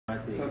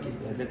Okay.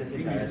 The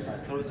Executive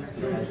Director, Tourism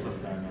Society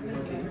of Ghana.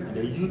 Okay. And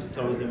the Youth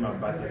Tourism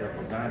Ambassador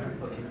for Ghana.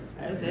 Okay.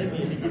 And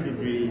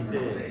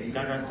say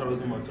Ghana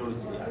Tourism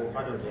Authority as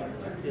part of their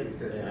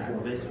 50th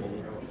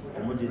anniversary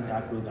of this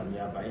program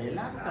here. But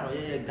last time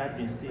I got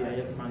to see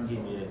a fan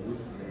game here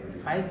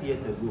 5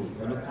 years ago.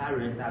 The Car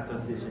Rental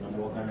Association of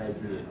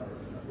organized here.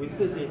 We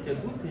feel it's a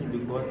good thing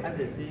because, as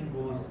the saying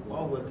goes,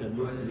 all work and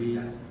no play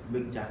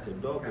make Jack a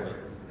dog boy.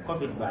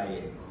 COVID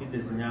by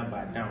business now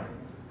by down.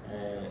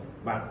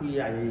 But we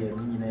are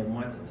in a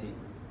quantity.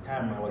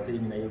 Time I was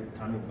saying I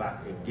coming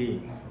back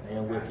again. I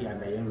am working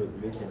under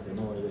regulations and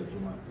all your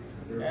Juma.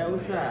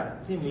 Also,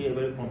 team we are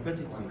very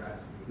competitive.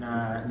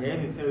 Now, the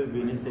name is very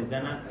good. Say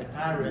Ghana a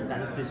car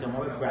rental station.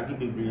 What we are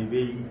giving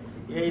baby.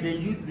 Yeah, the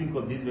youth wing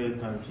of this very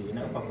country.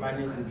 Now, Papa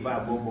need to buy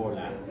a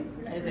bobola.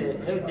 I say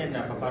everything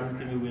that Papa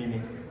need to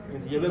win.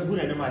 If you ever good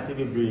at them, I say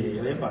baby.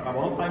 Then Papa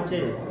won't find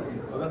chair.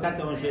 Or because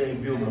I want to share a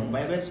view.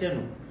 By the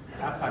channel.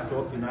 I fat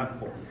off in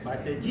Apple. But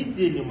I said,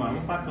 GTA, you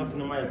man, fat off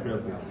in my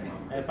brother.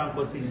 I found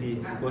possibly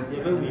because you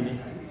ever win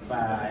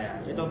by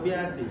it'll be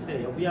as it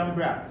say, you'll be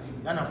umbrella,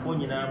 and a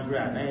phone in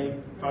umbrella,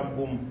 and from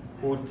boom,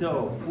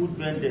 hotel, food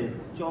vendors,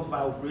 job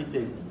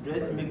operators,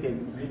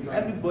 dressmakers,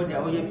 everybody,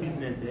 all your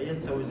business,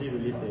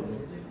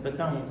 related,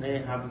 become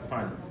have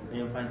fun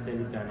and find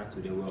selling Ghana to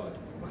the world.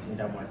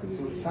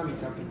 So, sum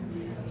it up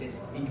in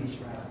just English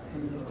for us.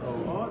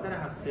 All that I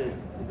have said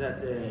is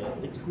that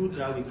it's good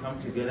that we come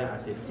together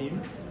as a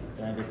team.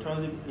 The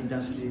tourism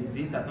industry,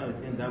 these are some of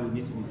the things that we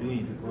need to be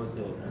doing because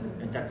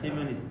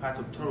entertainment is part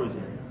of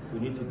tourism. We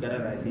need to gather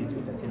like this to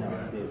entertain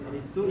ourselves. And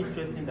it's so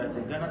interesting that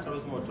the Ghana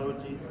Tourism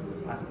Authority,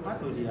 as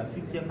part of their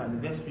 50th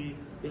anniversary,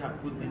 they have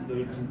put this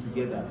very thing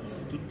together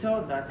to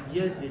tell that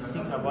yes, they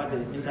think about the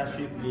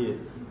industry players,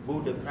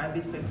 both the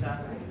private sector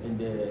and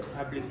the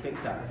public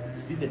sector.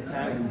 This is the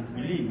time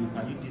we believe we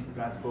can use this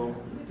platform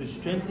to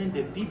strengthen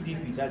the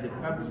PPP, that's the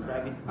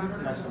public-private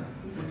partnership,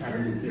 which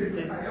has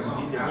existed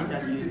within the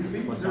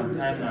industry for some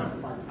time now.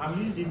 I'm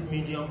using this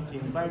medium to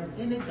invite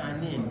any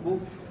Ghanaian,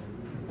 both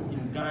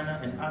in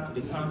Ghana and out of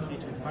the country,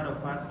 to be part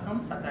of us.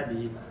 Come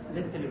Saturday,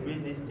 let's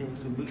celebrate this thing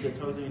to make the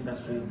tourism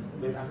industry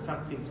very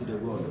attractive to the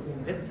world.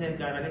 Let's say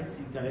Ghana, let's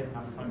see Ghana, let's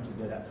have fun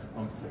together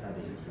on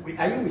Saturday.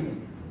 Are you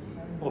winning?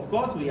 Of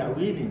course we are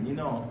winning, you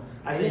know.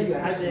 As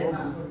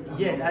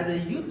a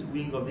youth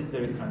wing of this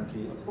very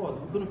country, of course,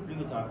 we're going to play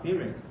with our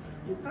parents.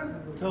 You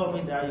can't tell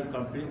me that you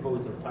can play ball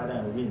with your father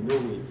and win. No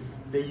way.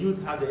 The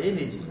youth have the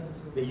energy.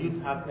 The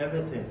youth have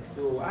everything.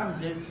 So I'm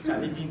just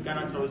challenging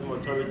Ghana Tourism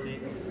Authority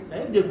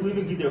that if they could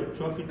even give the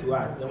trophy to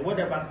us and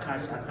whatever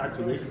cash attached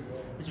to it,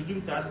 they should give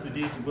it to us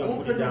today to go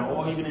and put it down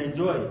or even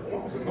enjoy it.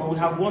 Because we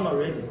have won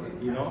already,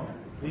 you know.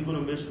 We're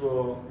going to make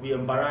sure we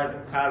embarrass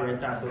Car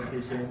Rental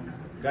Association.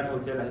 Ghana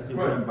Hotel Association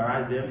will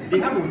embarrass them. They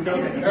have a hotel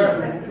and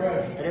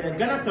then the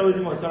Ghana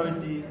Tourism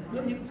Authority,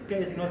 maybe if care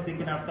is not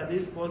taken after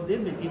this sports, they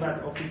may give us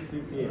office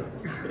space here.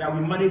 That we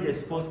manage the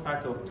sports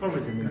part of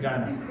tourism in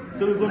Ghana.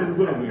 So we're going to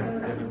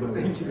win.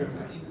 Thank you very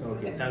much.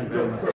 Okay, thank you very much.